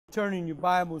Turning your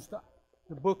Bibles to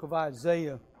the book of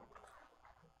Isaiah.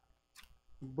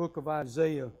 The book of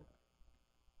Isaiah.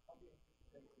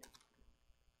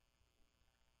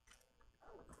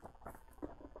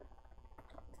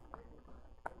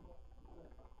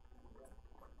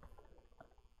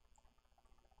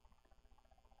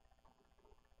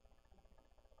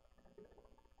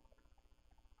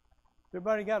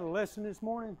 Everybody got a lesson this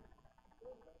morning?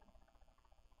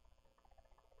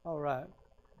 All right.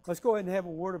 Let's go ahead and have a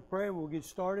word of prayer. We'll get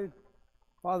started.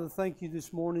 Father, thank you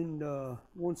this morning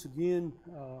once again.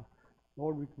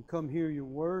 Lord, we can come hear your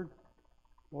word.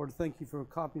 Lord, thank you for a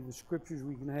copy of the scriptures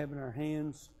we can have in our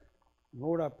hands.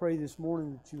 Lord, I pray this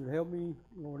morning that you would help me,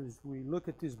 Lord, as we look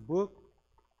at this book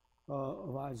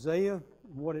of Isaiah,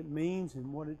 what it means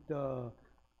and what it's going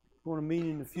to mean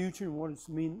in the future and what it's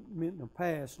meant in the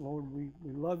past. Lord, we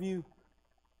love you.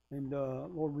 And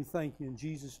Lord, we thank you in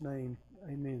Jesus' name.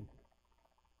 Amen.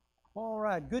 All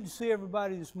right, good to see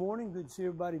everybody this morning. Good to see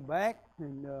everybody back,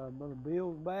 and Brother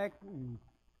Bill's back, and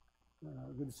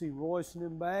good to see Royce and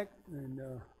them back, and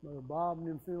Brother Bob and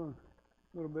them feeling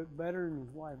a little bit better, and his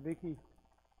wife Vicki,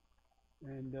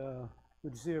 and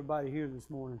good to see everybody here this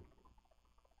morning.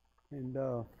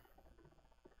 And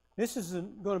this is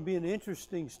going to be an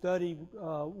interesting study.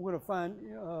 We're going to find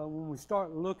when we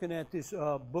start looking at this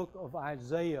book of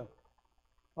Isaiah.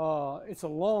 It's a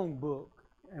long book.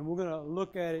 And we're going to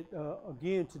look at it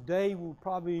again today. We'll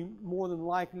probably more than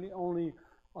likely only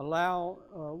allow,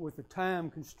 with the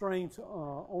time constraints,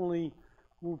 we'll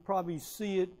probably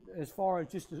see it as far as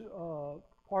just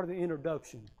part of the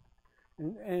introduction.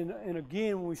 And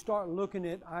again, when we start looking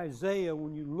at Isaiah,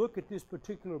 when you look at this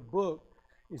particular book,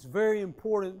 it's very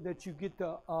important that you get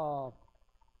the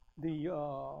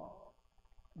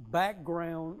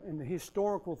background and the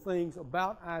historical things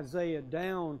about Isaiah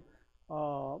down.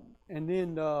 And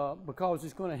then because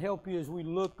it's going to help you as we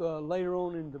look later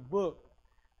on in the book.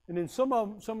 And then some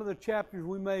of the chapters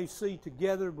we may see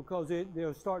together because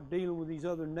they'll start dealing with these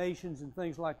other nations and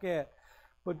things like that.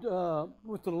 But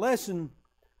with the lesson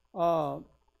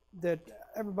that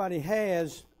everybody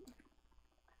has,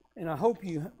 and I hope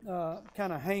you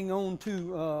kind of hang on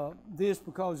to this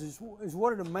because it's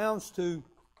what it amounts to,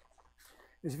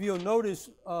 is if you'll notice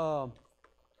on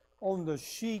the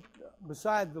sheet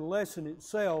beside the lesson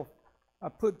itself, I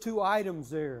put two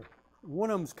items there. One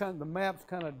of them's the map's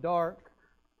kind of dark,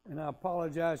 and I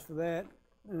apologize for that.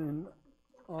 And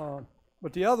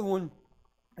but the other one,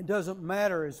 it doesn't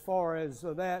matter as far as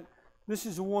that. This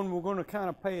is the one we're going to kind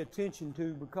of pay attention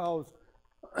to because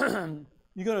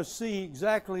you're going to see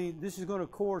exactly. This is going to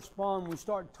correspond when we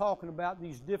start talking about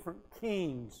these different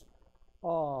kings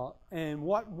and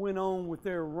what went on with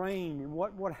their reign and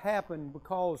what happened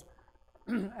because.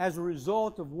 As a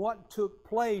result of what took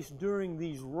place during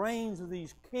these reigns of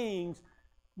these kings,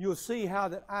 you'll see how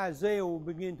that Isaiah will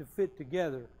begin to fit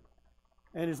together.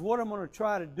 And is what I'm going to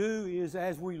try to do is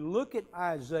as we look at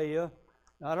Isaiah,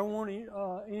 I don't want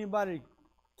anybody to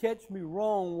catch me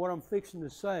wrong what I'm fixing to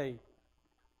say.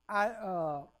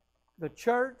 The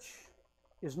church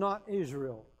is not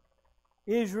Israel.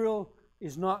 Israel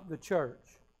is not the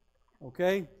church.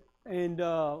 Okay? And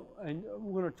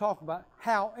we're going to talk about,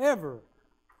 however,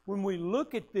 when we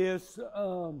look at this,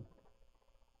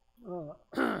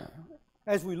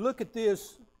 as we look at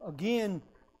this again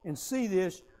and see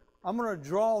this, I'm going to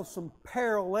draw some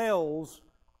parallels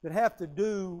that have to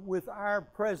do with our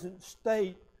present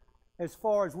state as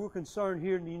far as we're concerned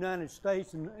here in the United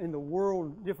States and the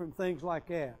world, different things like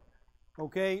that.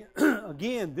 Okay?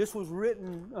 Again, this was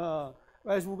written,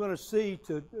 as we're going to see,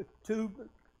 to two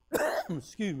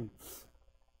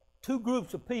two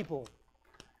groups of people.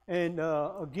 And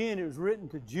again, it was written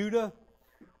to Judah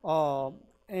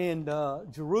and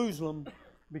Jerusalem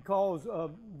because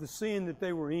of the sin that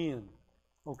they were in.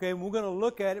 Okay, and we're going to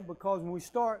look at it because when we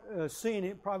start seeing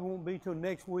it, probably won't be till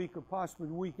next week or possibly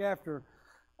the week after.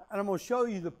 And I'm going to show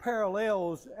you the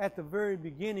parallels at the very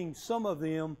beginning, some of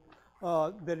them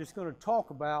that it's going to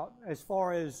talk about as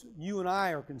far as you and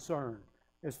I are concerned,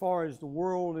 as far as the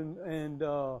world and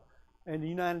the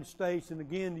United States. And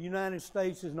again, the United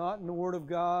States is not in the Word of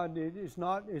God. It is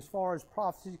not, as far as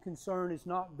prophecy is concerned, it's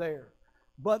not there.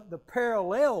 But the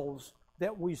parallels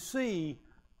that we see,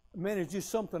 man, it's just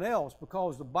something else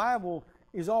because the Bible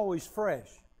is always fresh.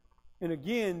 And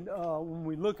again, when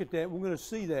we look at that, we're going to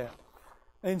see that.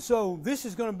 And so this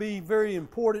is going to be very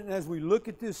important as we look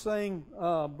at this thing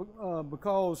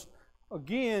because,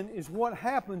 again, is what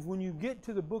happens when you get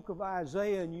to the book of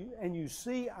Isaiah and you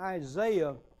see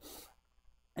Isaiah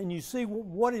and you see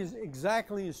what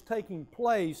is taking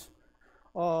place.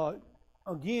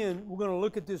 Again, we're going to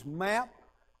look at this map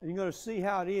And you're going to see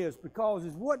how it is, because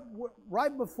it's what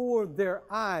right before their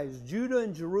eyes, Judah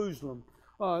and Jerusalem.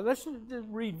 Let's just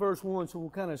read verse 1 so we'll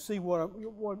kind of see what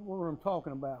I'm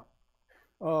talking about.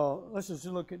 Let's just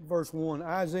look at verse 1,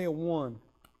 Isaiah 1.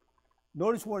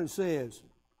 Notice what it says.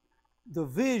 The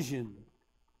vision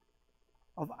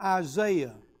of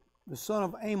Isaiah, the son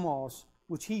of Amos,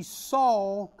 which he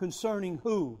saw concerning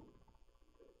who?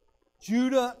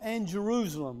 Judah and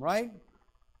Jerusalem, right?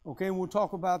 Okay, and we'll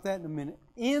talk about that in a minute.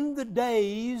 In the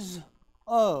days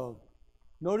of,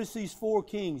 notice these four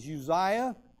kings,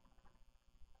 Uzziah,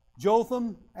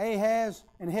 Jotham, Ahaz,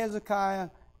 and Hezekiah,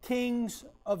 kings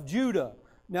of Judah.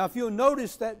 Now, if you'll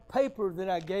notice that paper that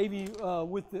I gave you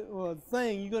with the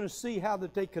thing, you're going to see how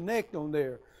that they connect on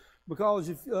there. Because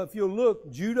if you'll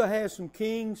look, Judah has some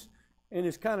kings, and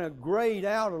it's kind of grayed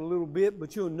out a little bit,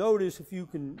 but you'll notice if you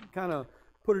can kind of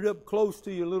put it up close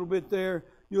to you a little bit there,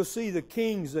 you'll see the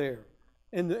kings there,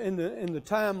 and the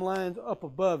timelines up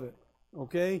above it.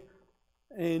 Okay,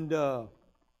 and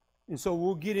so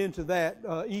we'll get into that.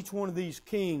 Each one of these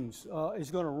kings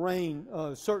is going to reign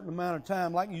a certain amount of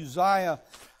time. Like Uzziah,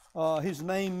 his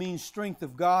name means strength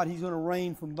of God. He's going to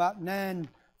reign from about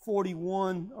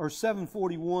 941 or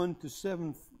 741 to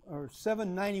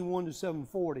 791 to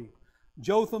 740.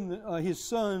 Jotham, his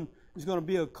son, is going to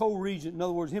be a co-regent. In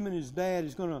other words, him and his dad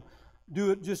is going to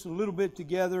do it just a little bit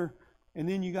together. And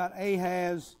then you got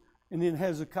Ahaz and then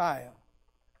Hezekiah.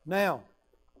 Now,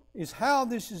 is how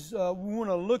this is, we want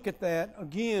to look at that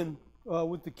again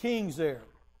with the kings there.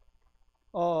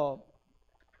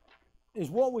 Is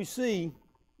what we see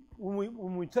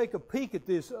when we take a peek at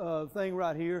this thing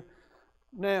right here.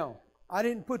 Now, I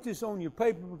didn't put this on your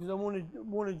paper because I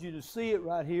wanted you to see it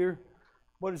right here.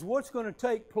 But is what's going to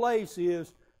take place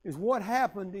is what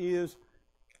happened is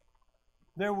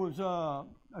there was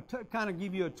kind of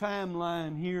give you a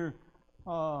timeline here.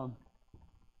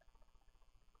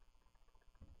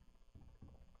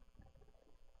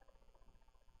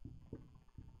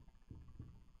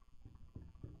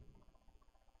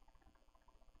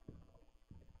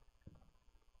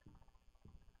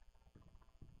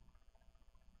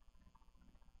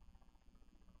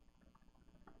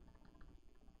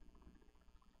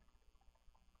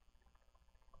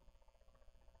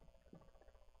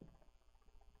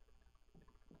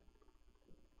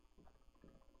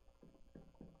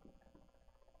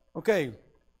 Okay,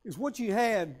 is what you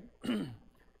had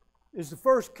is the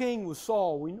first king was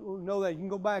Saul. We know that. You can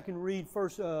go back and read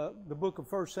the book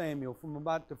of 1 Samuel. From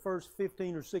about the first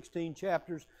 15 or 16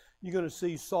 chapters, you're going to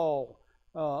see Saul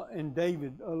and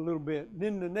David a little bit.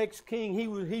 Then the next king,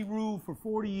 he ruled for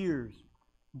 40 years.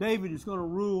 David is going to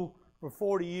rule for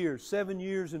 40 years, 7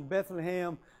 years in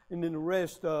Bethlehem, and then the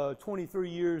rest 23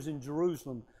 years in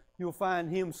Jerusalem. You'll find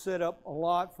him set up a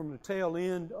lot from the tail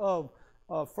end of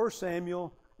 1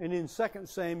 Samuel. And then 2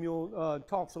 Samuel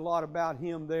talks a lot about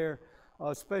him there,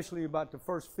 especially about the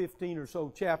first 15 or so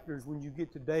chapters when you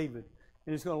get to David.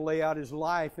 And it's going to lay out his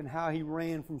life and how he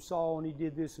ran from Saul and he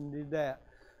did this and did that.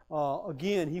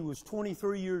 Again, he was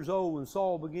 23 years old when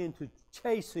Saul began to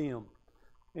chase him.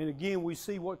 And again, we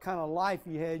see what kind of life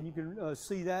he had. You can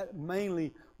see that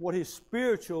mainly what his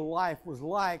spiritual life was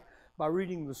like by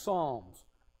reading the Psalms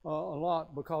a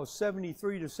lot, because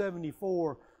 73 to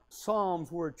 74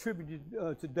 Psalms were attributed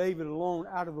to David alone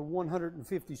out of the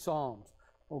 150 Psalms.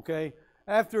 Okay,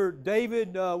 after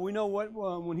David, we know what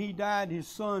when he died, his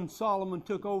son Solomon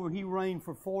took over and he reigned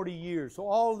for 40 years. So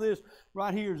all of this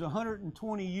right here is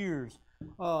 120 years.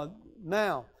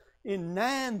 Now, in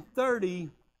 930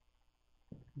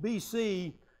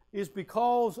 BC is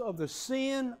because of the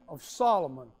sin of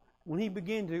Solomon, when he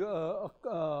began to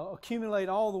accumulate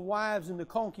all the wives and the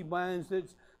concubines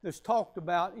that's talked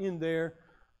about in there.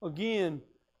 Again,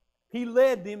 he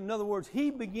led them. In other words,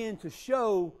 he began to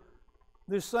show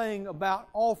this thing about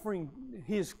offering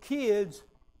his kids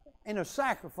in a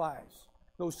sacrifice.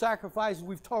 Those sacrifices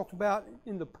we've talked about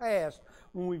in the past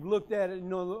when we've looked at it,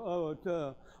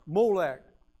 Molech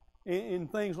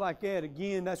and things like that.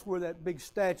 Again, that's where that big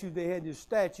statue, they had this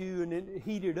statue and it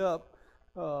heated up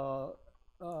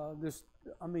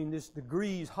this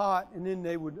degrees hot, and then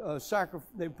they would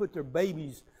they put their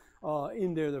babies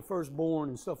in there, their firstborn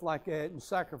and stuff like that, and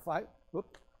sacrifice.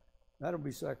 Whoop, that'll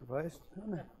be sacrificed.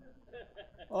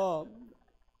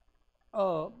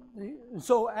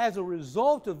 So as a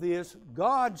result of this,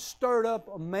 God stirred up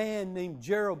a man named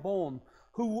Jeroboam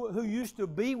who used to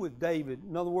be with David,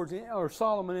 in other words, or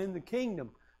Solomon in the kingdom.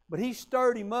 But he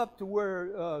stirred him up to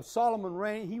where Solomon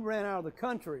ran out of the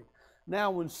country.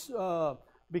 Now,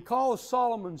 because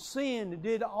Solomon sinned and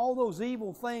did all those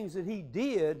evil things that he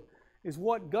did, is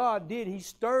what God did. He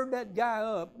stirred that guy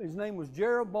up. His name was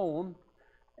Jeroboam,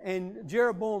 and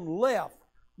Jeroboam left.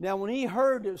 Now, when he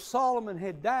heard that Solomon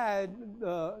had died,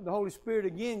 the Holy Spirit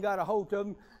again got a hold of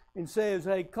him and says,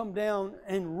 hey, come down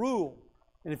and rule.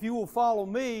 And if you will follow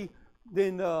me,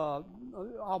 then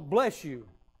I'll bless you.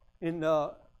 And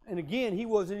again, he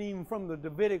wasn't even from the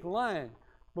Davidic line.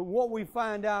 But what we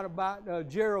find out about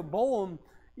Jeroboam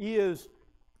is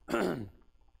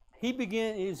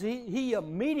he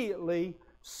immediately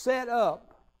set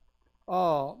up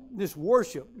this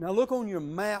worship. Now look on your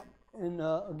map, and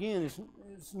again,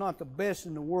 it's not the best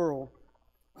in the world.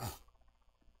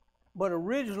 But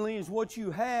originally, is what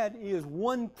you had is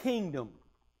one kingdom.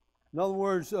 In other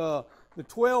words, the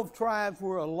 12 tribes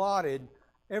were allotted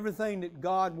everything that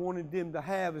God wanted them to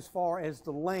have as far as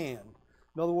the land.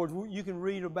 In other words, you can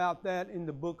read about that in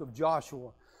the book of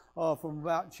Joshua. From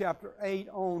about chapter 8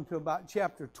 on to about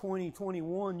chapter 20,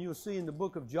 21, you'll see in the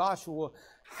book of Joshua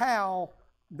how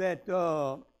that,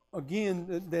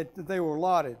 that they were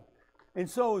allotted. And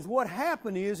so is what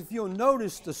happened is, if you'll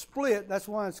notice the split, that's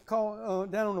why it's called,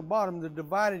 down on the bottom, the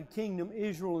divided kingdom,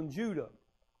 Israel and Judah.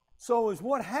 So is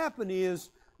what happened is,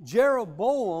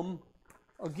 Jeroboam,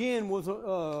 again,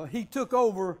 he took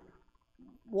over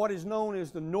what is known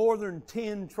as the northern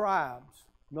 10 tribes.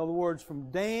 In other words, from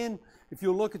Dan, if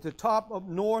you look at the top up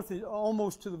north,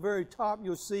 almost to the very top,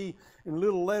 you'll see in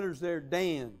little letters there,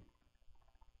 Dan.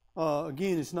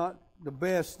 Again, it's not the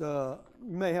best. You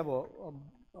may have a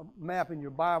map in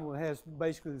your Bible that has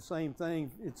basically the same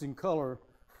thing. It's in color.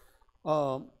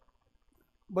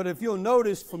 But if you'll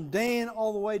notice, from Dan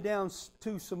all the way down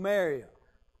to Samaria.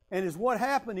 And is what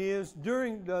happened is,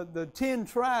 during the 10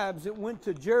 tribes that went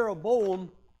to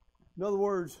Jeroboam, in other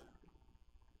words,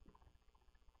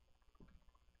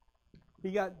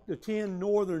 he got the 10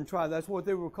 northern tribes. That's what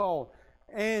they were called.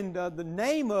 And the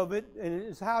name of it, and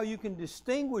it's how you can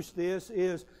distinguish this,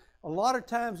 is a lot of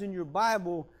times in your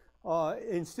Bible,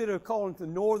 instead of calling it the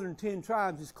northern 10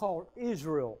 tribes, it's called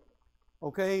Israel.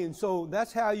 Okay, and so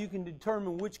that's how you can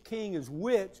determine which king is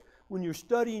which when you're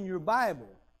studying your Bible.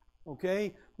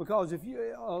 Okay, because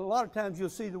a lot of times you'll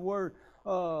see the word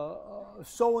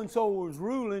so-and-so was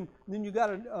ruling, and then you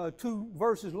got 2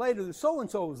 verses later that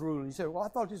so-and-so was ruling. You say, well, I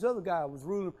thought this other guy was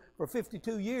ruling for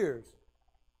 52 years.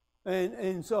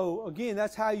 And so, again,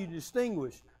 that's how you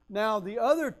distinguish. Now, the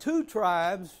other 2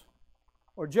 tribes,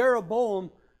 or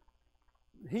Jeroboam,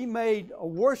 he made a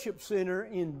worship center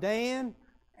in Dan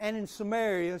and in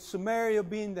Samaria, Samaria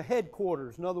being the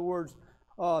headquarters, in other words,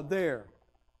 there.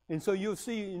 And so you'll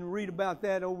see and read about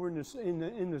that over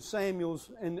in the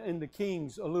Samuels and the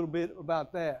Kings a little bit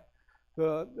about that.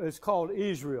 It's called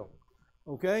Israel.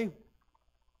 Okay?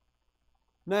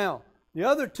 Now, the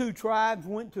other 2 tribes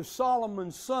went to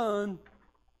Solomon's son.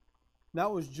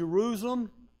 That was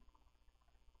Jerusalem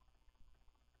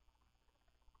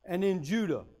and then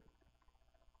Judah.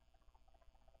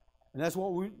 And that's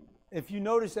what if you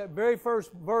notice that very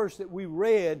first verse that we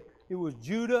read, it was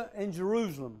Judah and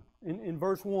Jerusalem in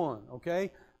verse 1,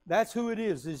 okay? That's who it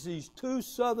is. It's these 2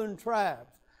 southern tribes.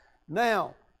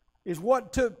 Now, is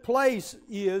what took place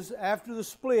is, after the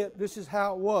split, this is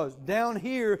how it was. Down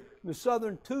here, the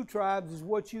southern 2 tribes is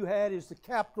what you had as the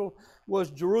capital was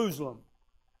Jerusalem.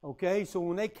 Okay, so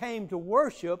when they came to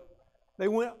worship, they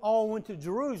all went to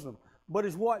Jerusalem. But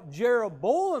is what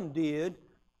Jeroboam did,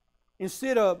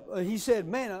 instead of, he said,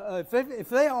 man, if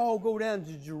they all go down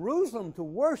to Jerusalem to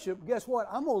worship, guess what?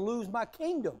 I'm going to lose my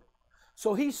kingdom.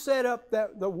 So he set up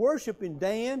the worship in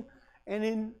Dan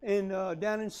and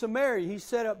down in Samaria. He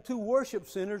set up 2 worship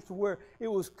centers to where it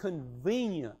was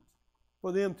convenient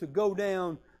for them to go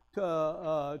down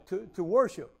to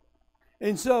worship.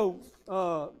 And so,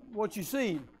 what you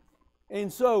see,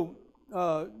 and so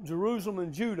Jerusalem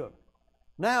and Judah.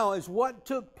 Now, is what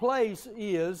took place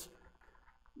is,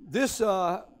 this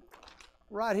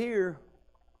right here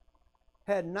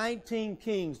had 19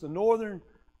 kings. The northern,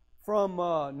 from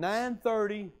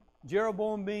 930,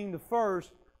 Jeroboam being the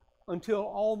first, until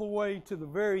all the way to the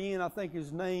very end. I think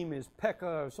his name is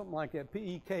Pekah or something like that,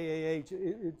 P-E-K-A-H.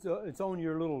 It's on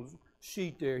your little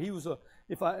sheet there. He was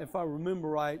if I remember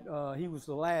right, he was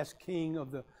the last king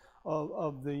of the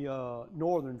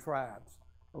northern tribes.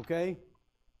 Okay.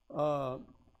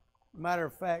 Matter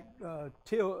of fact,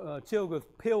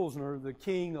 Tilgath-Pilsner, the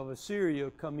king of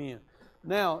Assyria, come in.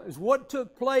 Now, is what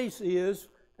took place is,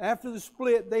 after the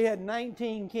split, they had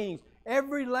 19 kings.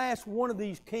 Every last one of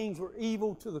these kings were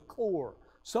evil to the core.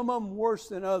 Some of them worse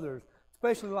than others,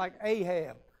 especially like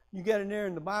Ahab. You got in there,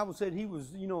 and the Bible said he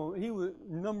was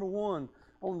number 1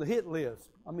 on the hit list.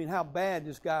 I mean, how bad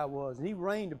this guy was. And he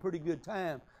reigned a pretty good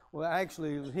time. Well,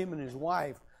 actually, it was him and his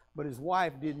wife, but his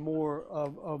wife did more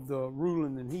of the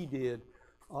ruling than he did.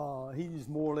 He just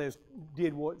more or less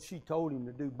did what she told him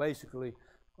to do, basically.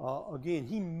 Again,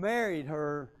 he married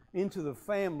her into the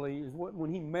family, is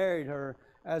when he married her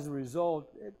as a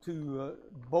result to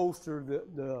bolster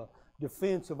the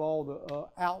defense of all the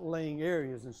outlying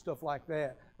areas and stuff like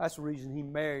that. That's the reason he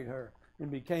married her and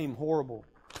became horrible.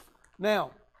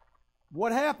 Now,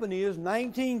 what happened is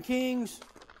 19 kings,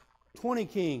 20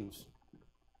 kings.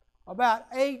 About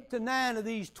 8 to 9 of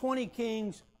these 20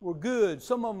 kings were good.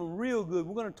 Some of them were real good.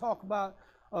 We're going to talk about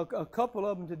a couple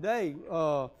of them today.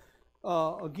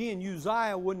 Again,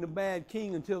 Uzziah wasn't a bad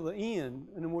king until the end,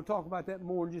 and then we'll talk about that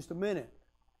more in just a minute.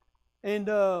 And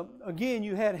again,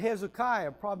 you had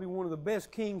Hezekiah, probably one of the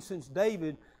best kings since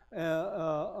David,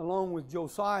 along with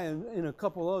Josiah and a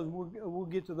couple of others. We'll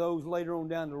get to those later on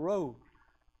down the road.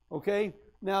 Okay?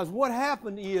 Now, what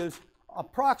happened is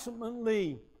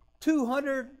approximately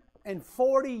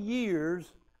 240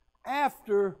 years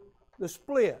after the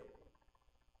split,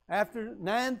 after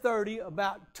 930,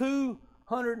 about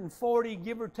 240,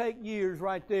 give or take years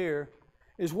right there,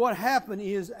 is what happened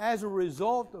is as a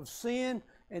result of sin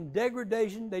and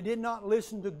degradation, they did not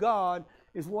listen to God,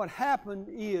 is what happened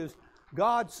is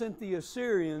God sent the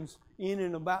Assyrians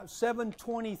in about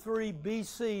 723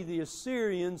 BC. The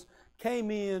Assyrians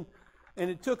came in, and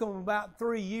it took them about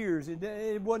 3 years.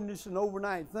 It wasn't just an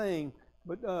overnight thing,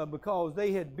 but because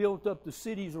they had built up the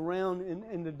cities around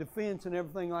and the defense and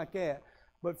everything like that.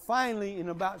 But finally, in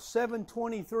about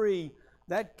 723,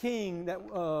 that king that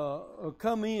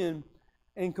come in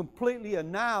and completely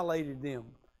annihilated them,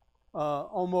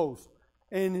 almost.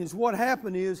 And what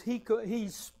happened is he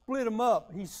split them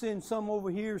up. He sent some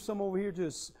over here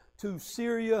to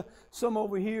Syria, some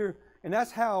over here. And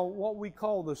that's how what we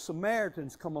call the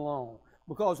Samaritans come along.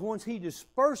 Because once he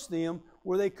dispersed them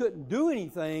where they couldn't do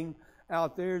anything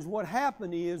out there, is what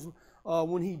happened is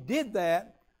when he did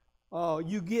that,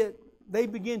 they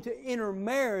begin to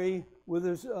intermarry with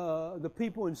the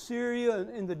people in Syria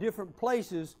and the different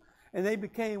places, and they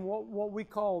became what we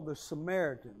call the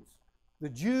Samaritans. The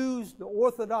Jews, the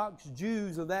Orthodox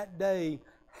Jews of that day,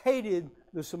 hated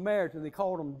the Samaritans. They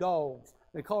called them dogs.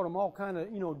 They called them all kind of,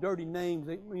 dirty names,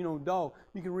 dog.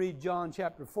 You can read John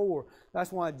chapter 4.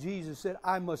 That's why Jesus said,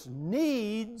 I must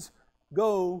needs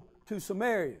go to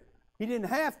Samaria. He didn't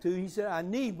have to. He said, I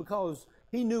need, because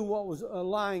he knew what was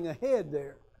lying ahead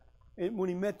there. And when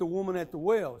he met the woman at the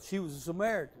well, she was a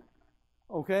Samaritan.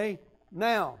 Okay?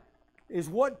 Now, is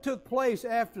what took place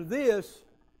after this,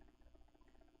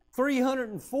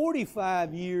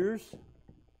 345 years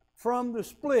from the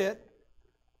split,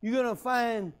 you're going to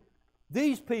find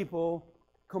these people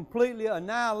completely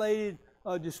annihilated,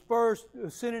 dispersed,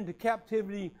 sent into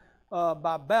captivity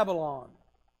by Babylon.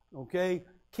 Okay?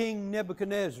 King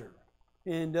Nebuchadnezzar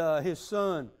and his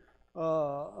son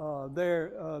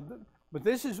there. But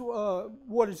this is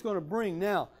what it's going to bring.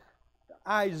 Now,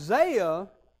 Isaiah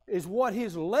is what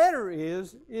his letter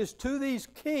is to these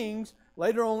kings.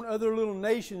 Later on, other little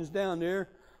nations down there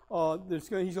he's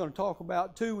going to talk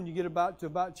about too. When you get to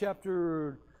about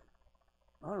chapter,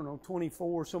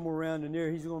 24, somewhere around in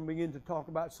there, he's going to begin to talk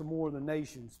about some more of the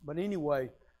nations. But anyway,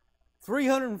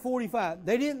 345.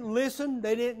 They didn't listen.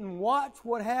 They didn't watch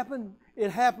what happened.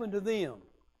 It happened to them.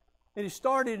 And it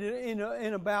started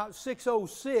in about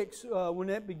 606 when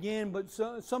that began, but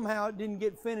somehow it didn't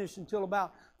get finished until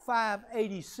about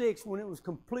 586 when it was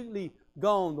completely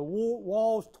gone. The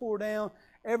walls tore down.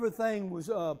 Everything was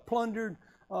plundered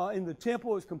in the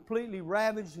temple. It was completely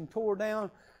ravaged and tore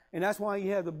down. And that's why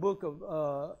you have the book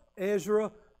of Ezra.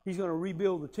 He's going to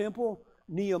rebuild the temple.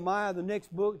 Nehemiah, the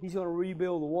next book, he's going to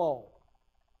rebuild the wall.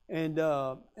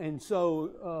 And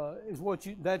so is what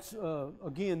that's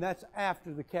again, that's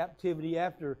after the captivity.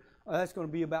 After that's going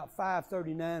to be about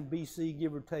 539 BC,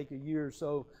 give or take a year or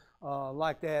so,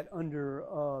 like that, under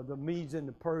the Medes and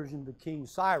the Persians, the King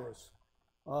Cyrus,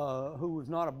 who was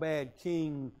not a bad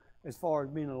king as far as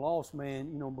being a lost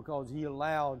man, because he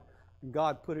allowed, and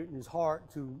God put it in his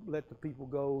heart to let the people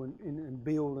go and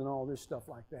build and all this stuff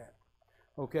like that.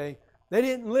 Okay, they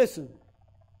didn't listen.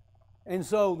 And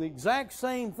so the exact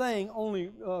same thing,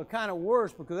 only kind of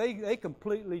worse, because they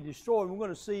completely destroyed. We're going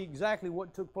to see exactly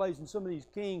what took place in some of these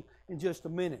kings in just a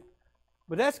minute.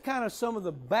 But that's kind of some of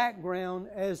the background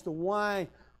as to why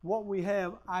what we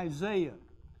have Isaiah.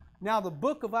 Now the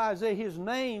book of Isaiah, his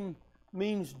name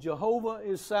means Jehovah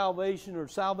is salvation, or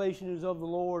salvation is of the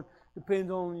Lord.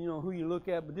 Depends on who you look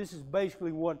at, but this is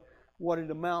basically what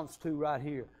it amounts to right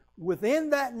here.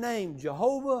 Within that name,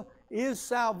 Jehovah is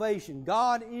salvation,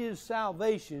 God is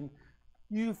salvation,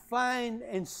 you find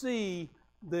and see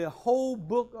the whole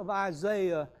book of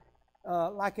Isaiah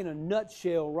like in a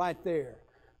nutshell right there.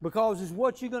 Because it's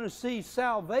what you're going to see.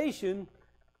 Salvation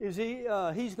is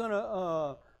he's going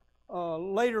to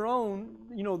later on,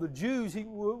 you know, the Jews.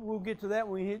 We'll get to that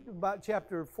when we hit about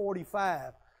chapter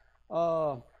 45.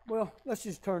 Well, let's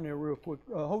just turn there real quick.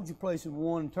 Hold your place in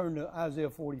 1 and turn to Isaiah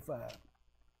 45.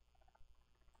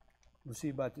 We'll see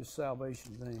about this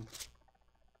salvation thing.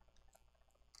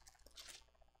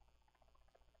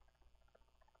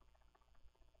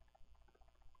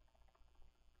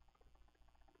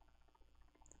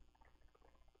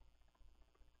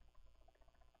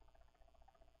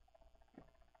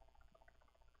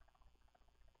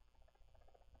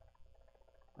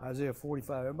 Isaiah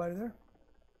 45. Everybody there?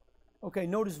 Okay,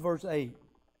 notice verse 8.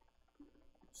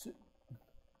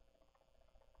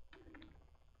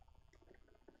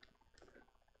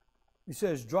 He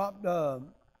says, drop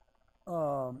down,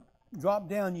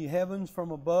 ye heavens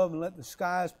from above, and let the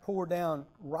skies pour down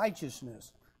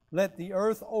righteousness. Let the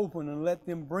earth open, and let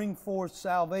them bring forth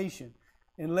salvation.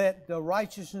 And let the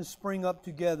righteousness spring up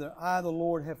together. I, the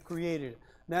Lord, have created it.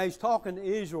 Now he's talking to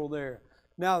Israel there.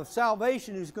 Now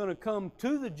salvation is going to come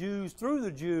to the Jews, through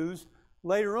the Jews,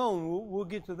 later on. We'll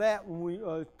get to that when we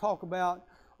talk about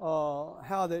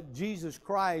how that Jesus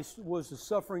Christ was the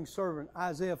suffering servant,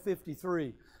 Isaiah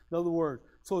 53. In other words,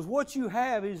 so what you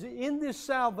have is in this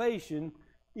salvation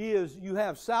is you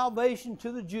have salvation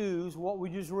to the Jews, what we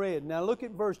just read. Now look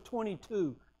at verse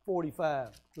 22, 45.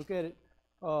 Look at it.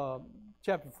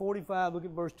 Chapter 45, look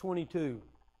at verse 22.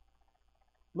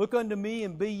 Look unto me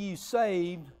and be ye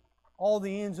saved, all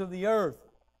the ends of the earth.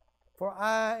 For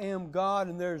I am God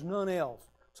and there is none else.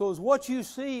 So as what you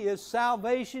see is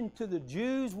salvation to the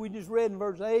Jews, we just read in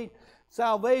verse 8,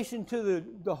 salvation to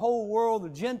the whole world, the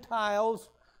Gentiles,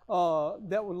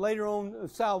 that would later on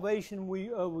salvation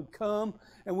would come.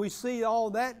 And we see all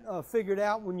that figured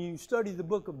out when you study the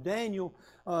book of Daniel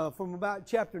from about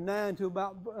chapter 9 to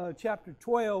about chapter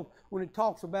 12, when it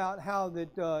talks about how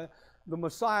that the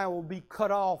Messiah will be cut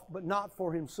off, but not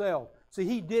for himself. See,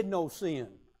 he did no sin.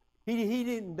 He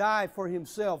didn't die for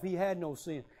himself. He had no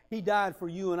sin. He died for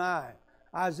you and I.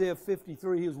 Isaiah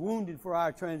 53, he was wounded for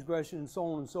our transgression, and so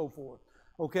on and so forth.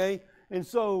 Okay? And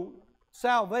so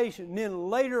salvation. And then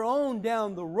later on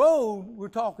down the road, we're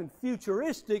talking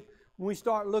futuristic, when we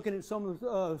start looking at some of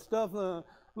the stuff.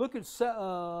 Look at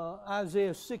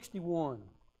Isaiah 61.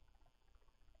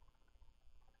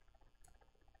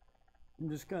 I'm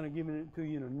just kind of giving it to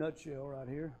you in a nutshell right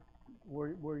here,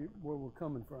 where we're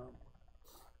coming from.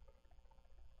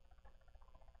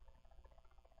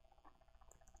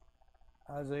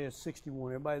 Isaiah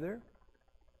 61. Everybody there?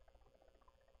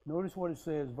 Notice what it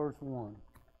says, verse 1.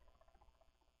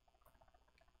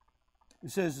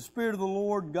 It says, the Spirit of the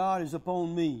Lord God is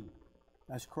upon me.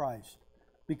 That's Christ.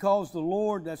 Because the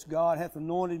Lord, that's God, hath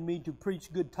anointed me to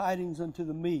preach good tidings unto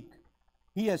the meek.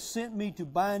 He has sent me to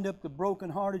bind up the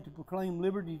brokenhearted, to proclaim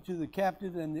liberty to the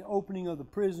captive, and the opening of the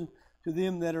prison to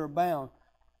them that are bound,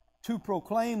 to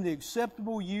proclaim the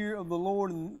acceptable year of the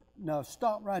Lord. And now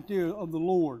stop right there, of the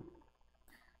Lord.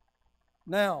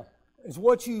 Now, as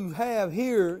what you have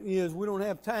here is, we don't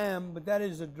have time, but that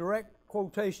is a direct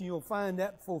quotation. You'll find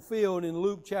that fulfilled in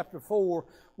Luke chapter 4,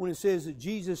 when it says that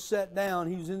Jesus sat down,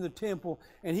 he was in the temple,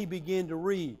 and he began to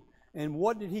read. And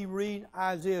what did he read?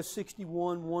 Isaiah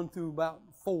 61, 1 through about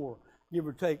 4, give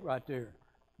or take right there.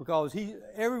 Because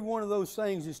every one of those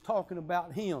things is talking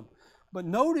about him. But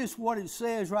notice what it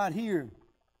says right here.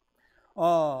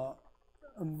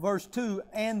 Verse 2,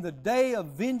 and the day of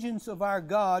vengeance of our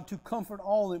God, to comfort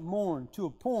all that mourn, to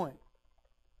appoint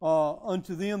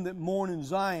unto them that mourn in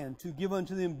Zion, to give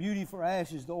unto them beauty for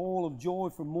ashes, the oil of joy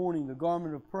for mourning, the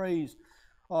garment of praise.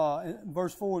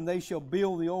 Verse 4, and they shall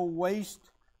build the old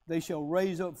waste, they shall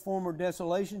raise up former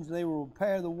desolations, they will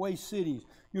repair the waste cities.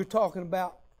 You're talking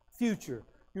about future.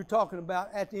 You're talking about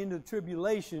at the end of the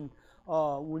tribulation,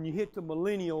 when you hit the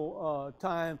millennial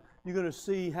time, you're going to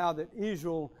see how that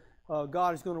Israel,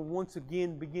 God is going to once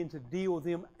again begin to deal with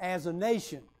them as a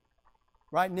nation.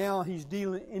 Right now, he's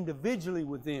dealing individually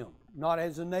with them, not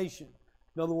as a nation.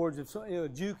 In other words, if a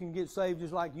Jew can get saved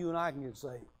just like you and I can get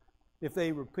saved, if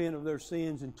they repent of their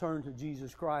sins and turn to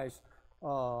Jesus Christ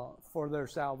for their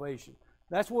salvation.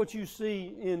 That's what you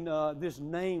see in this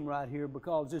name right here,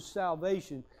 because this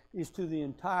salvation is to the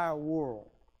entire world.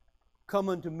 Come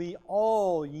unto me,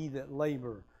 all ye that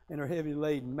labor and are heavy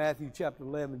laden. Matthew chapter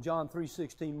 11. John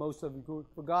 3:16, most of you.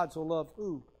 For God so loved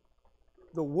who?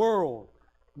 The world.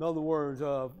 In other words,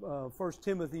 1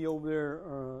 Timothy over there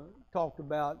talked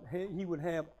about he would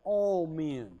have all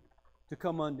men to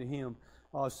come unto him.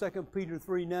 2 Peter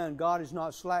 3:9, God is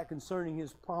not slack concerning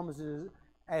his promises,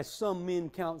 as some men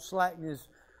count slackness.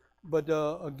 But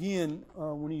again,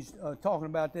 when he's talking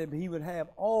about that, he would have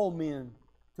all men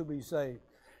to be saved.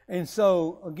 And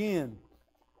so, again,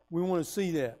 we want to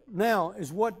see that. Now,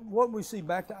 is what we see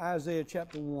back to Isaiah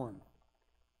chapter 1.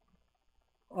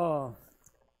 I'm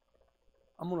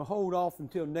going to hold off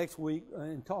until next week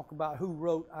and talk about who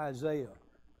wrote Isaiah,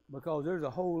 because there's a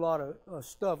whole lot of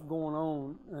stuff going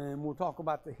on, and we'll talk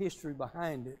about the history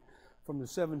behind it from the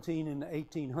 17 and the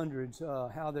 1800s,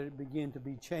 how that it began to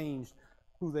be changed,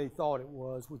 who they thought it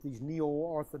was, with these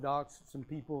neo-Orthodox, some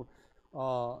people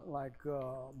like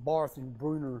Barth and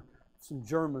Brunner, some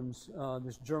Germans,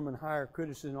 this German higher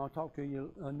criticism. I'll talk to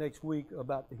you next week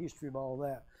about the history of all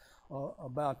that,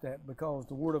 about that, because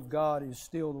the Word of God is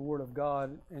still the Word of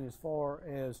God, and as far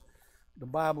as the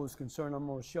Bible is concerned, I'm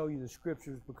going to show you the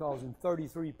Scriptures, because in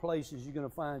 33 places you're going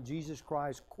to find Jesus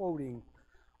Christ quoting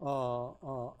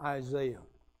Isaiah.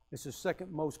 It's the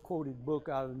second most quoted book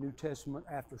out of the New Testament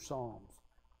after Psalms.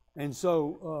 And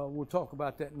so we'll talk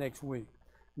about that next week.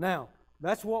 Now,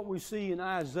 that's what we see in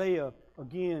Isaiah,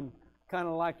 again, kind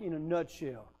of like in a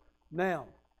nutshell. Now,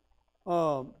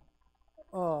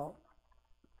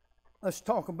 let's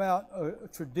talk about a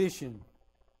tradition.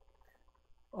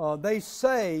 They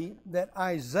say that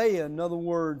Isaiah, in other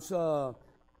words,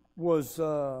 was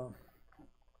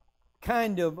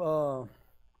kind of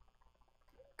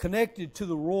connected to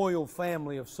the royal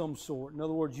family of some sort. In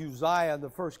other words, Uzziah,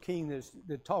 the first king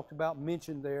that talked about,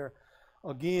 mentioned there,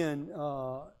 again,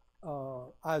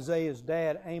 Isaiah's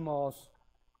dad, Amos,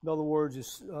 in other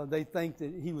words, they think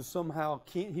that he was somehow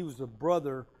king, he was a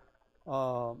brother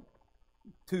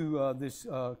to this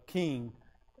king.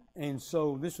 And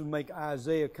so this would make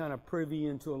Isaiah kind of privy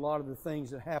into a lot of the things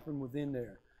that happened within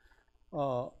there.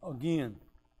 Again,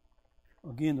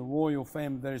 the royal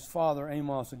family, that his father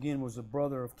Amos, again, was the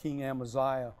brother of King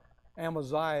Amaziah.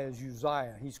 Amaziah is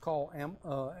Uzziah. He's called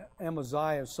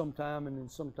Amaziah sometime, and then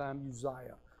sometime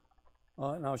Uzziah.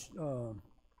 And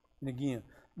again,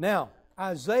 now,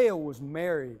 Isaiah was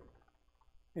married.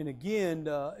 And again,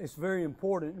 it's very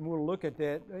important, and we'll look at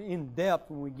that in depth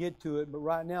when we get to it. But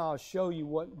right now, I'll show you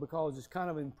what, because it's kind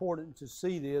of important to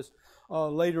see this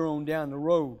later on down the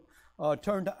road.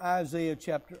 Turn to Isaiah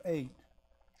chapter 8.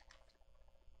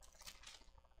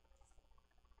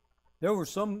 There were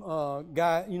some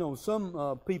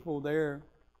some people there,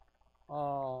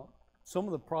 some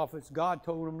of the prophets, God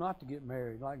told them not to get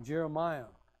married, like Jeremiah.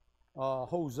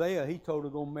 Hosea, he told her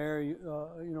to go marry,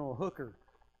 a hooker.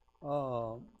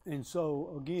 And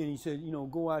so, again, he said,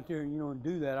 go out there and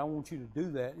do that. I want you to do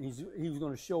that. And he was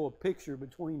going to show a picture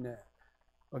between that.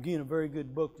 Again, a very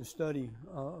good book to study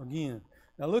again.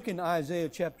 Now look in Isaiah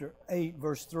chapter 8,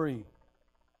 verse 3.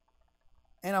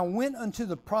 And I went unto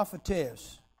the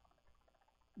prophetess.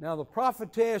 Now the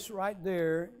prophetess right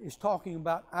there is talking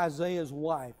about Isaiah's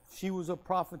wife. She was a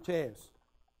prophetess,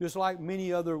 just like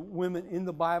many other women in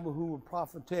the Bible who were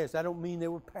prophetess. I don't mean they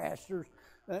were pastors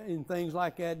and things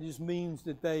like that. It just means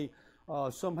that they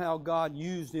somehow God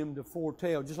used them to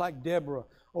foretell. Just like Deborah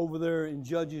over there in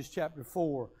Judges chapter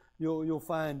 4. You'll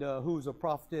find who was a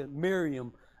prophetess.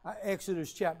 Miriam,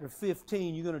 Exodus chapter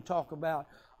 15, you're going to talk about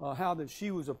how that she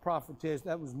was a prophetess.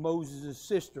 That was Moses'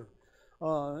 sister.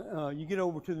 You get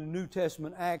over to the New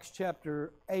Testament, Acts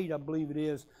chapter 8, I believe it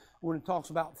is, when it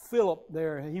talks about Philip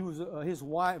there. He was his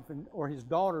wife or his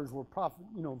daughters were prophet.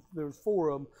 There's 4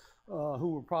 of them who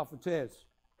were prophetess.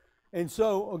 And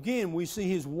so, again, we see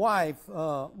his wife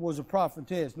was a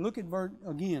prophetess. Look at verse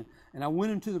again. And I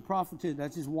went into the prophetess,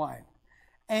 that's his wife.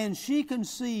 And she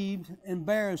conceived and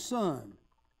bare a son.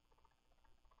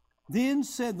 Then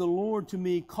said the Lord to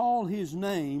me, call his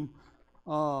name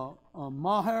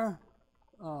Maher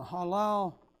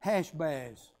Halal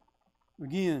Hashbaz.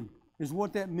 Again, is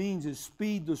what that means is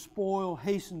speed the spoil,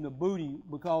 hasten the booty,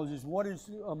 because it's what it's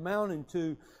amounting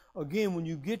to. Again, when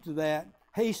you get to that,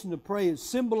 hasten to pray, it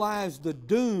symbolized the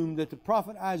doom that the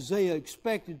prophet Isaiah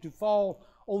expected to fall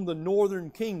on the northern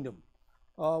kingdom.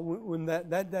 When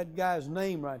that guy's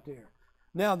name right there.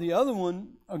 Now the other one,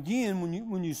 again,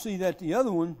 when you see that, the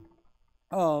other one,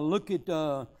 look at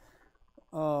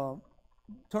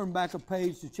turn back a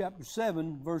page to chapter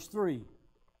 7, verse 3.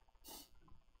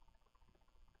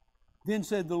 Then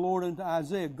said the Lord unto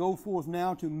Isaiah, go forth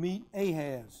now to meet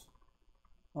Ahaz.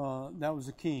 That was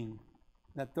the king,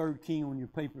 that third king on your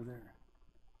paper there.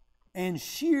 And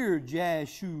shear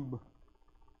Jashub,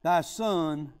 thy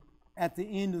son, at the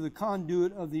end of the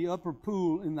conduit of the upper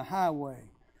pool in the highway.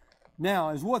 Now,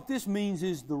 as what this means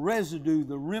is the residue,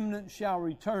 the remnant shall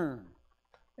return.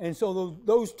 And so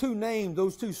those two names,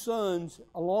 those two sons,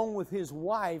 along with his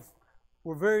wife,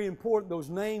 were very important. Those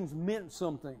names meant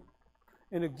something.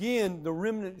 And again, the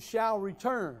remnant shall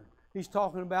return. He's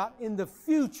talking about in the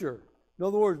future. In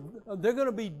other words, they're going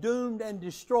to be doomed and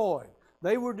destroyed.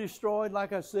 They were destroyed,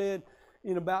 like I said,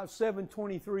 in about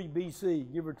 723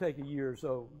 BC, give or take a year or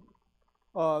so.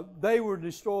 They were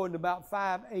destroyed in about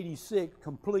 586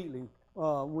 completely,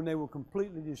 when they were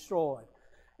completely destroyed.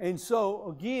 And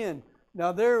so, again,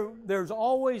 now there's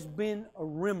always been a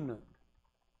remnant.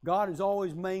 God has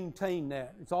always maintained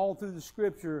that. It's all through the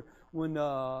Scripture when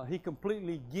He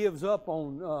completely gives up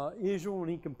on Israel, when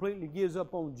He completely gives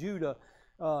up on Judah,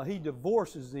 He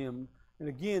divorces them. And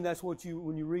again, that's what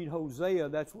when you read Hosea,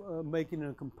 that's making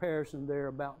a comparison there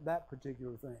about that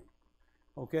particular thing.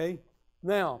 Okay?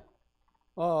 Now,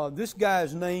 this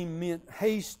guy's name meant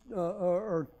haste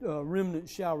or remnant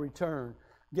shall return.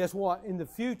 Guess what? In the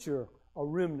future, a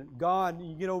remnant. God,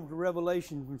 you get over to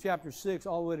Revelation from chapter 6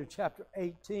 all the way to chapter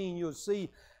 18, you'll see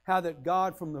how that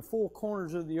God from the four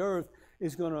corners of the earth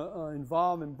is going to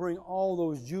involve and bring all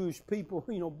those Jewish people,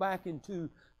 back into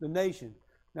the nation.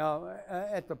 Now,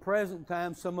 at the present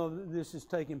time, some of this is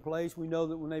taking place. We know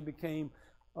that when they became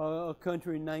a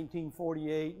country in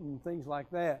 1948 and things like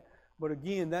that. But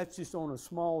again, that's just on a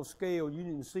small scale. You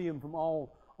didn't see them from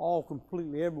all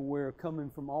completely everywhere, coming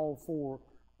from all four,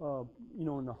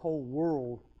 in the whole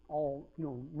world, all,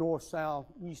 north, south,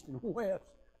 east, and west,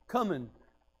 coming.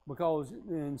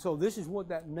 And so this is what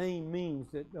that name means,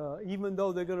 that even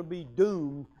though they're going to be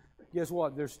doomed, guess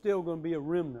what? There's still going to be a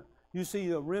remnant. You see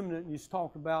the remnant is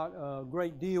talked about a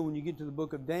great deal when you get to the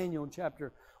book of Daniel,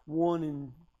 chapter 1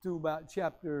 and through about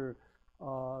chapter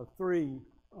 3.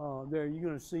 There you're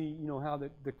going to see, how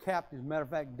the captives, matter of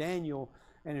fact, Daniel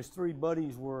and his three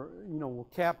buddies were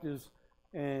captives,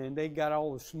 and they got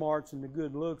all the smarts and the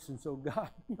good looks, and so God,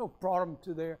 brought them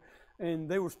to there, and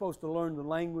they were supposed to learn the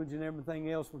language and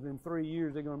everything else. Within 3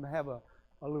 years, they're going to have a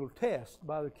little test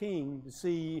by the king to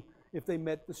see if they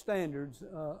met the standards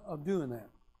of doing that.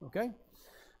 Okay?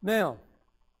 Now,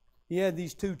 he had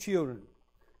these two children.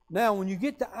 Now, when you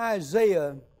get to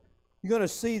Isaiah, you're going to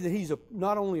see that he's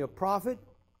not only a prophet,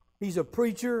 he's a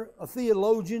preacher, a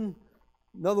theologian,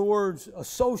 in other words, a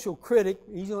social critic.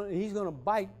 He's going to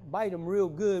bite him real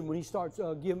good when he starts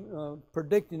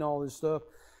predicting all this stuff.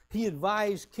 He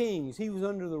advised kings. He was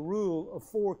under the rule of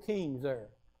 4 kings there.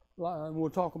 And we'll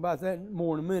talk about that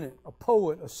more in a minute. A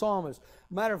poet, a psalmist.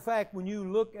 Matter of fact, when you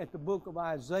look at the book of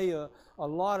Isaiah, a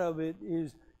lot of it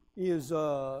is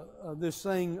this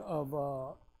thing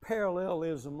of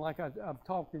parallelism. Like I've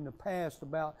talked in the past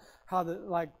about how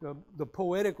the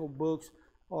poetical books,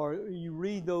 or you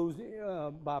read those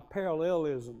by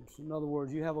parallelisms. In other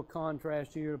words, you have a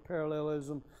contrast here, a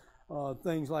parallelism,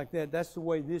 things like that. That's the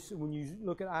way when you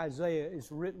look at Isaiah,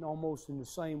 it's written almost in the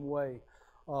same way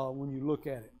when you look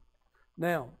at it.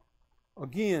 Now,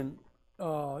 again,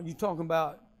 you're talking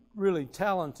about really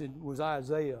talented was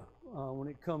Isaiah when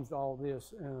it comes to all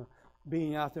this,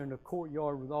 being out there in the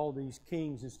courtyard with all these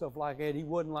kings and stuff like that. He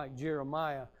wasn't like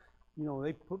Jeremiah.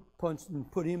 They punched and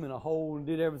put him in a hole and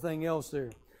did everything else there.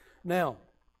 Now,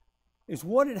 it's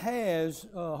what it has.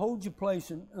 Hold your place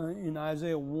in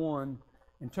Isaiah 1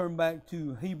 and turn back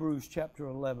to Hebrews chapter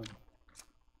 11.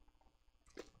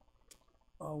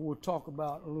 We'll talk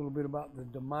about a little bit about the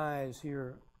demise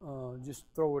here. Just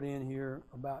throw it in here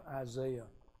about Isaiah.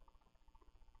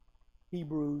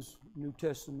 Hebrews, New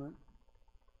Testament,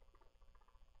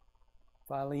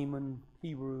 Philemon,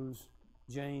 Hebrews,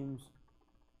 James.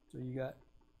 So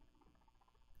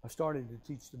I started to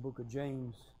teach the book of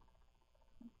James.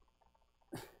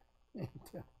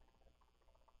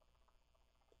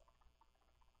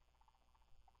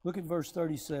 Look at verse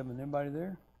 37. Everybody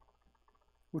there?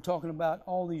 We're talking about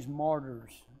all these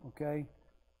martyrs, okay?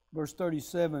 Verse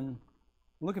 37,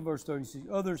 look at verse 36.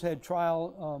 Others had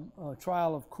trial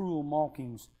of cruel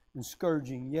mockings and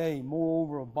scourging, yea,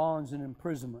 moreover of bonds and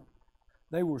imprisonment.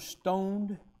 They were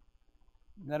stoned.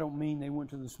 That don't mean they went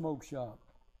to the smoke shop.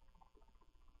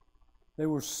 They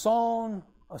were sawn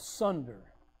asunder.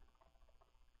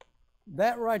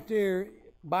 That right there,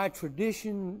 by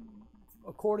tradition,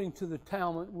 according to the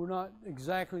Talmud, we're not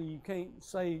exactly, you can't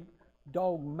say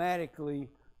dogmatically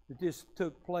that this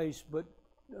took place, but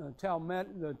the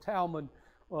Talmud,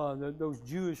 those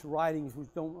Jewish writings,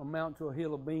 which don't amount to a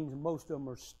hill of beans, and most of them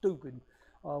are stupid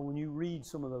when you read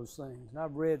some of those things. And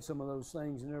I've read some of those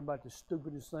things, and they're about the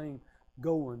stupidest thing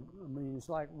going. I mean, it's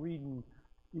like reading,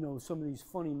 some of these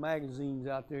funny magazines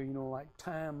out there, like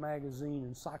Time Magazine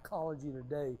and Psychology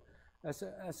Today.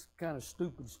 That's kind of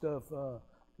stupid stuff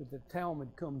that the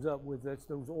Talmud comes up with. That's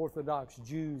those Orthodox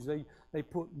Jews. They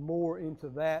put more into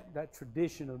that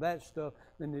tradition of that stuff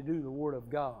than they do the Word of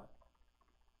God.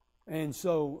 And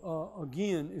so,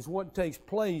 again, is what takes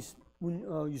place when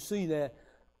you see that.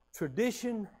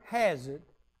 Tradition has it.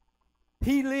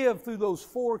 He lived through those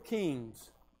 4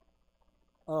 kings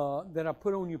that I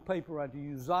put on your paper right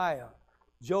there: Uzziah,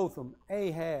 Jotham,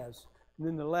 Ahaz, and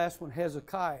then the last one,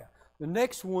 Hezekiah. The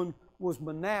next one was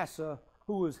Manasseh,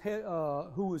 who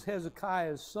was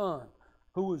Hezekiah's son.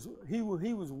 He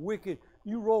was wicked.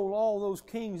 You roll all those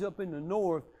kings up in the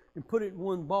north and put it in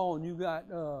one ball, and you got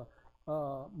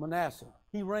Manasseh.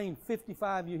 He reigned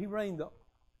 55 years. He reigned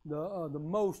the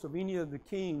most of any of the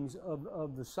kings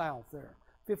of the south there,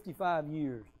 55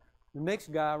 years. The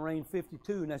next guy reigned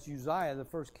 52, and that's Uzziah, the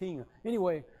first king.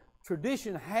 Anyway,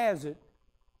 tradition has it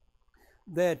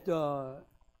that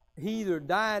he either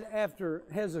died after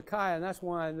Hezekiah, and that's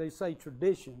why they say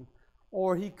tradition,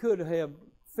 or he could have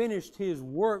finished his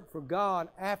work for God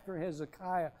after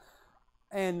Hezekiah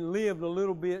and lived a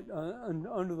little bit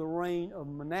under the reign of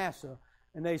Manasseh.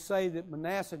 And they say that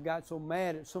Manasseh got so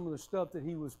mad at some of the stuff that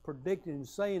he was predicting and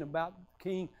saying about the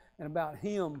king and about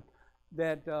him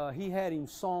that he had him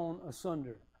sawn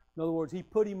asunder. In other words, he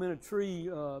put him in a tree,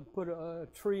 put a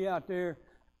tree out there,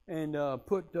 and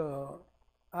put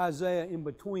Isaiah in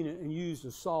between it and used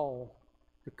a saw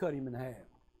to cut him in half.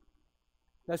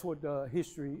 That's what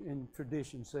history and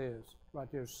tradition says right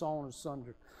there, sawn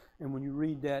asunder. And when you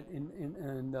read that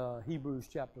in Hebrews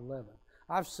chapter 11,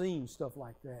 I've seen stuff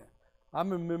like that. I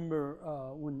remember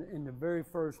when in the very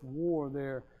first war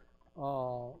there,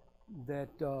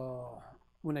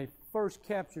 when they first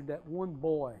captured that one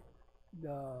boy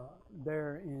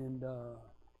there in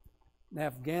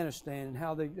Afghanistan, and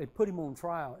how they put him on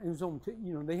trial. It was on,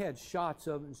 they had shots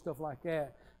of it and stuff like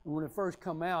that. And when it first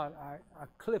come out, I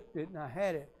clipped it and I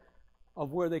had it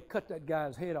of where they cut that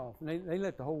guy's head off, and they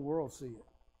let the whole world see it.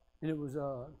 And it was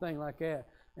a thing like that.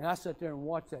 And I sat there and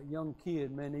watched that young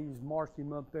kid, man. They just marched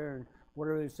him up there, and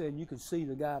whatever they said, you could see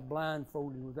the guy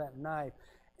blindfolded with that knife.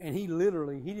 And he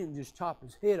didn't just chop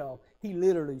his head off. He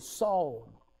literally sawed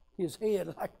his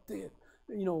head like this,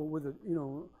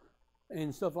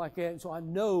 and stuff like that. And so I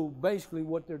know basically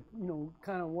what they're,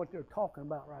 kind of what they're talking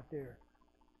about right there.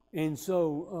 And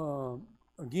so,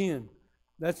 again,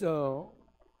 that's what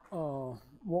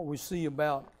we see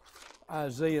about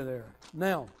Isaiah there.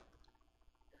 Now,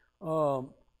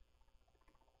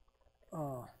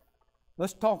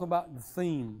 let's talk about the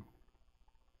theme.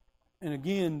 And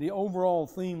again, the overall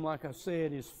theme, like I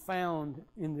said, is found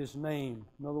in this name.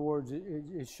 In other words,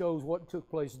 it shows what took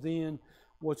place then,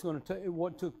 what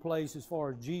took place as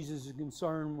far as Jesus is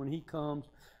concerned when he comes,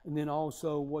 and then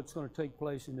also what's going to take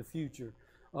place in the future.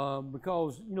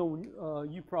 Because,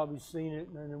 you've probably seen it,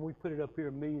 and we put it up here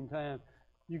a million times.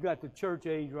 You got the church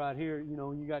age right here.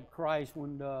 You got Christ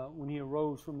when he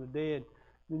arose from the dead.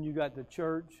 Then you got the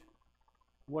church,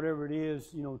 whatever it is,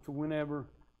 to whenever.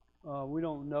 We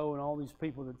don't know, and all these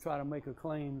people that try to make a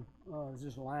claim is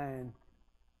just lying.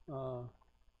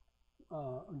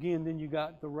 Again, then you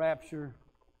got the rapture.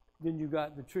 Then you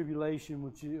got the tribulation,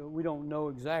 which we don't know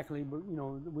exactly, but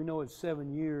we know it's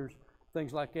 7 years,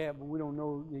 things like that, but we don't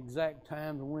know the exact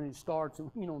time and when it starts,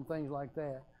 and things like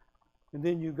that. And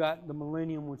then you got the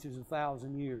millennium, which is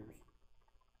 1,000 years.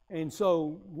 And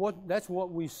so that's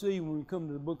what we see when we come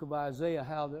to the book of Isaiah,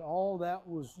 how that all that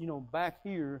was, back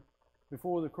here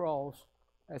before the cross.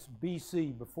 That's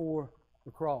BC, before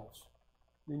the cross.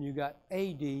 Then you got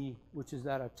AD, which is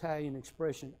that Italian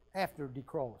expression, after the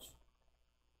cross.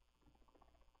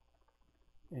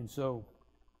 And so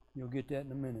you'll get that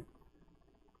in a minute.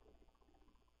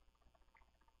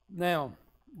 Now,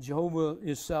 Jehovah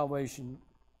is salvation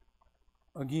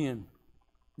again.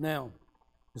 Now,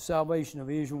 the salvation of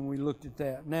Israel, when we looked at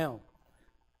that. Now,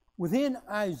 within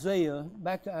Isaiah,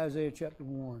 back to Isaiah chapter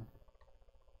 1,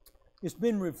 it's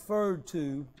been referred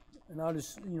to, and I'll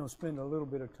just, spend a little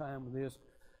bit of time with this,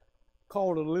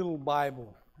 called a little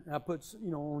Bible. And I put,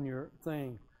 on your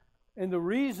thing. And the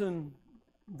reason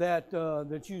that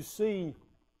you see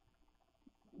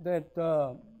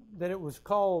that it was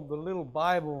called the little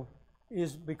Bible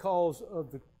is because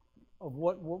of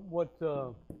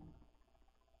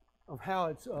how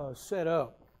it's set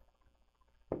up.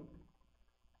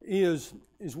 Is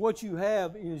what you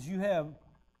have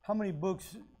how many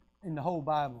books in the whole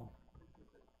Bible?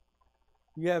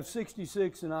 You have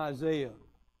 66 in Isaiah.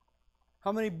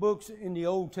 How many books in the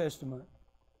Old Testament?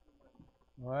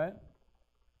 All right.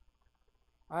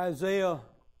 Isaiah,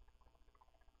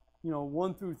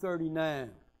 1 through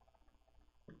 39.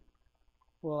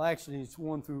 Well, actually, it's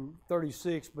 1 through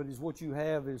 36, but is what you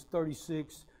have is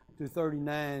 36 to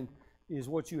 39 is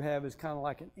what you have is kind of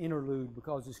like an interlude,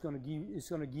 because it's going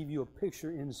to give you a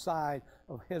picture inside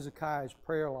of Hezekiah's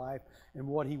prayer life and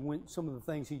what he went, some of the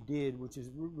things he did, which is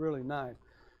really nice.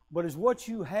 But is what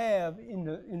you have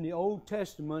in the Old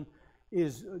Testament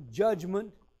is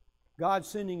judgment. God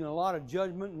sending a lot of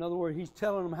judgment. In other words, he's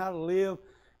telling them how to live.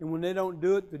 and when they don't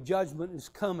do it, the judgment is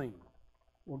coming.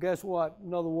 Well, guess what?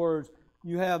 In other words,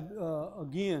 you have,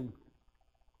 again,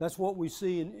 that's what we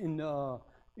see in the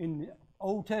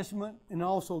Old Testament, and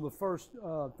also the first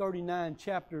 39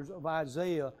 chapters of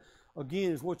Isaiah.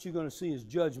 Again, is what you're going to see is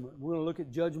judgment. We're going to look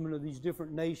at judgment of these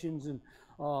different nations, and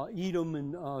Edom,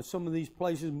 and some of these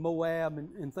places, Moab,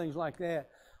 and things like that,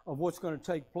 of what's going to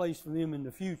take place for them in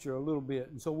the future a little bit.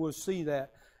 And so we'll see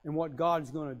that and what God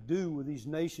is going to do with these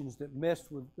nations that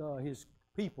messed with His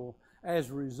people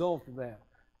as a result of that.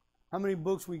 How many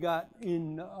books we got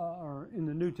in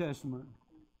the New Testament?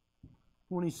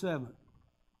 27.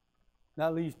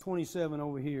 That leaves 27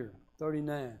 over here,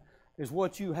 39. Is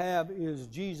what you have is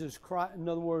Jesus Christ. In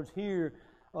other words, here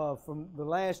from the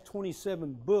last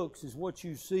 27 books is what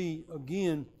you see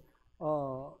again,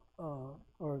 or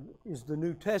is the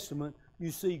New Testament.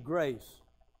 You see grace.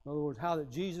 In other words, how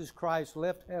that Jesus Christ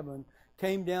left heaven,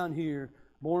 came down here,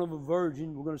 born of a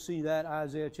virgin. We're going to see that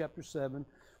Isaiah chapter 7.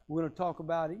 We're going to talk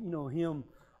about it, Him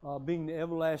being the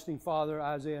everlasting Father,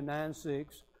 Isaiah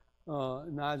 9:6,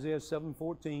 and Isaiah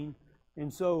 7:14.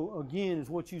 And so, again, is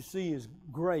what you see is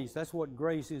grace. That's what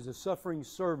grace is, a suffering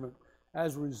servant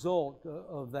as a result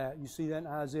of that. You see that in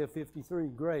Isaiah 53,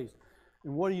 grace.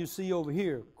 And what do you see over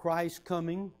here? Christ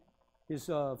coming, His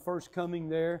first coming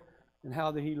there, and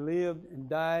how that He lived and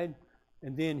died.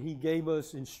 And then He gave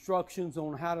us instructions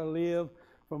on how to live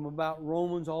from about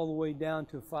Romans all the way down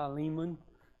to Philemon.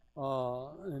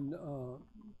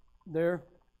 There.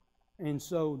 And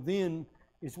so then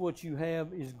it's what you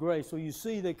have is grace. So you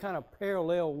see they kind of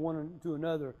parallel one to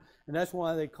another, and that's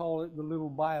why they call it the little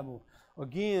Bible.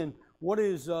 Again, what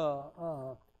is,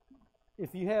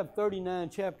 if you have 39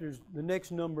 chapters, the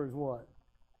next number is what?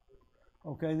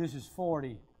 Okay, this is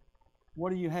 40.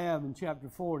 What do you have in chapter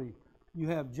 40? You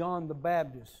have John the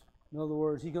Baptist. In other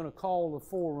words, He's going to call the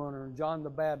forerunner, John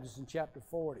the Baptist, in chapter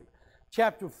 40.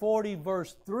 Chapter 40,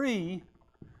 verse 3,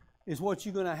 is what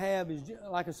you're going to have is,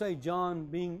 like I say, John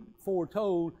being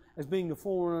foretold as being the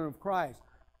forerunner of Christ.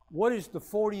 What is the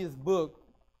 40th book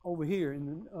over here?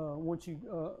 Once you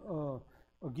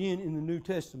again in the New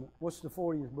Testament, what's the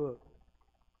 40th book?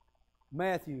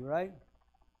 Matthew, right?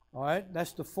 All right,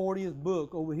 that's the 40th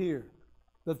book over here.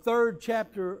 The third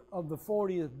chapter of the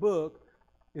 40th book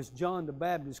is John the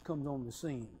Baptist comes on the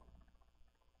scene,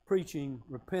 preaching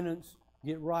repentance,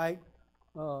 get right.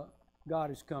 God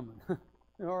is coming.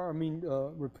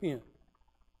 Repent.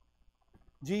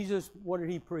 Jesus, what did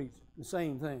He preach? The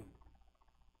same thing.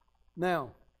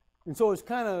 Now, and so it's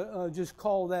kind of just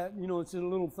called that, it's a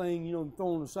little thing,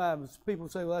 thrown aside. But people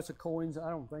say, well, that's a coincidence.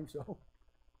 I don't think so.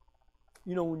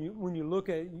 When you look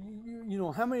at,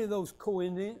 how many of those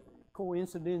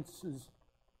coincidences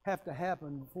have to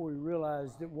happen before we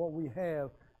realize that what we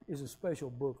have is a special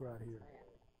book right here.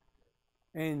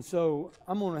 And so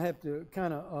I'm going to have to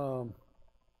kind of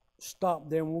stop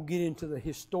there, and we'll get into the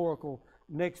historical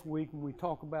next week when we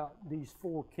talk about these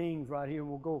four kings right here.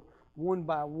 We'll go one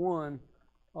by one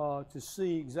to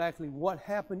see exactly what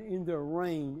happened in their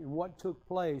reign and what took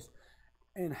place,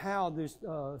 and how this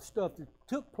stuff that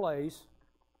took place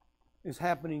is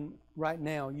happening right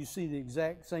now. You see the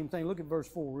exact same thing. Look at verse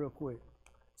 4 real quick.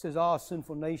 It says, "Ah,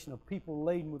 sinful nation, of people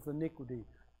laden with iniquity."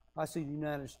 I see the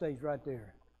United States right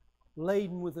there.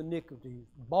 Laden with iniquity,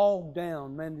 bogged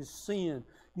down, man, this sin.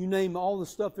 You name all the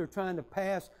stuff they're trying to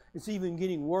pass, it's even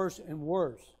getting worse and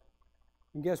worse.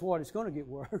 And guess what? It's going to get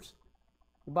worse.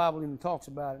 The Bible even talks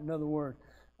about it. In other words,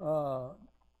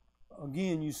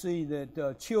 again, you see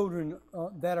that children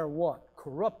that are what?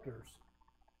 Corrupters.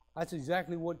 That's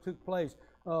exactly what took place.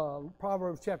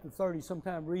 Proverbs chapter 30,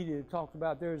 sometime read it, it talks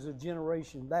about there's a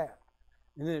generation that.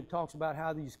 And then it talks about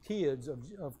how these kids,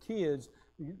 of kids,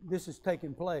 this is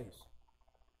taking place.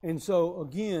 And so,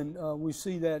 again, we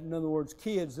see that, in other words,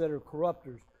 kids that are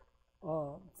corrupters.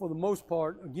 For the most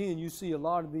part, again, you see a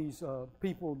lot of these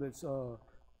people that's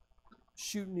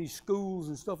shooting these schools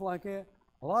and stuff like that.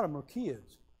 A lot of them are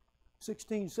kids.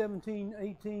 16, 17,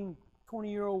 18,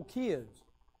 20-year-old kids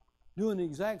doing the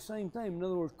exact same thing. In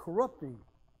other words, corrupting.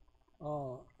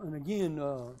 And again,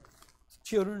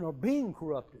 children are being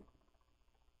corrupted.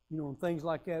 And things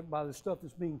like that by the stuff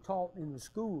that's being taught in the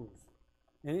schools.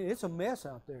 And it's a mess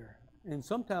out there. And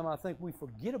sometimes I think we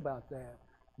forget about that.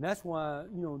 And that's why,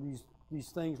 these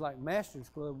things like Masters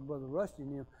Club, Brother Rusty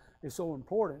and them, is so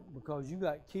important, because you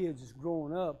got kids that's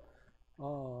growing up,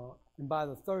 and by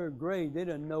the third grade, they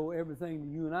didn't know everything that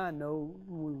you and I know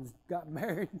when we got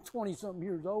married 20-something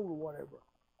years old or whatever.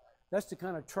 That's the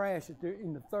kind of trash that they're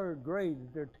in the third grade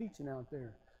that they're teaching out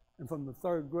there. And from the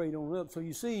third grade on up. So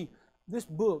you see, this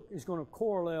book is going to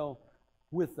correlate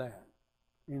with that.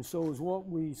 And so is what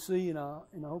we see, and I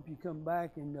hope you come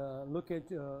back and look at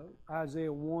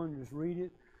Isaiah 1, just read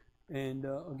it. And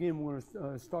again, we're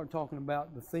going to start talking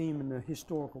about the theme and the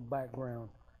historical background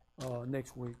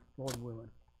next week, Lord willing.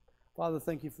 Father,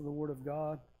 thank you for the Word of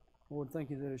God. Lord, thank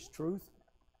you that it's truth.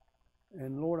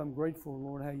 And Lord, I'm grateful,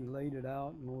 Lord, how you laid it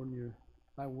out. And Lord,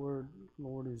 thy Word,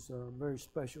 Lord, is very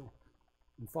special.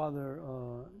 And Father,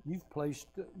 you've placed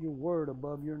your Word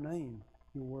above your name,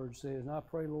 your Word says. And I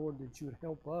pray, Lord, that you would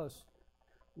help us,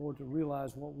 Lord, to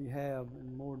realize what we have.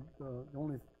 And Lord, the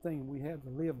only thing we have to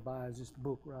live by is this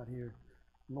book right here.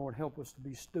 Lord, help us to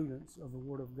be students of the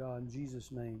Word of God. In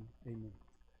Jesus' name, amen.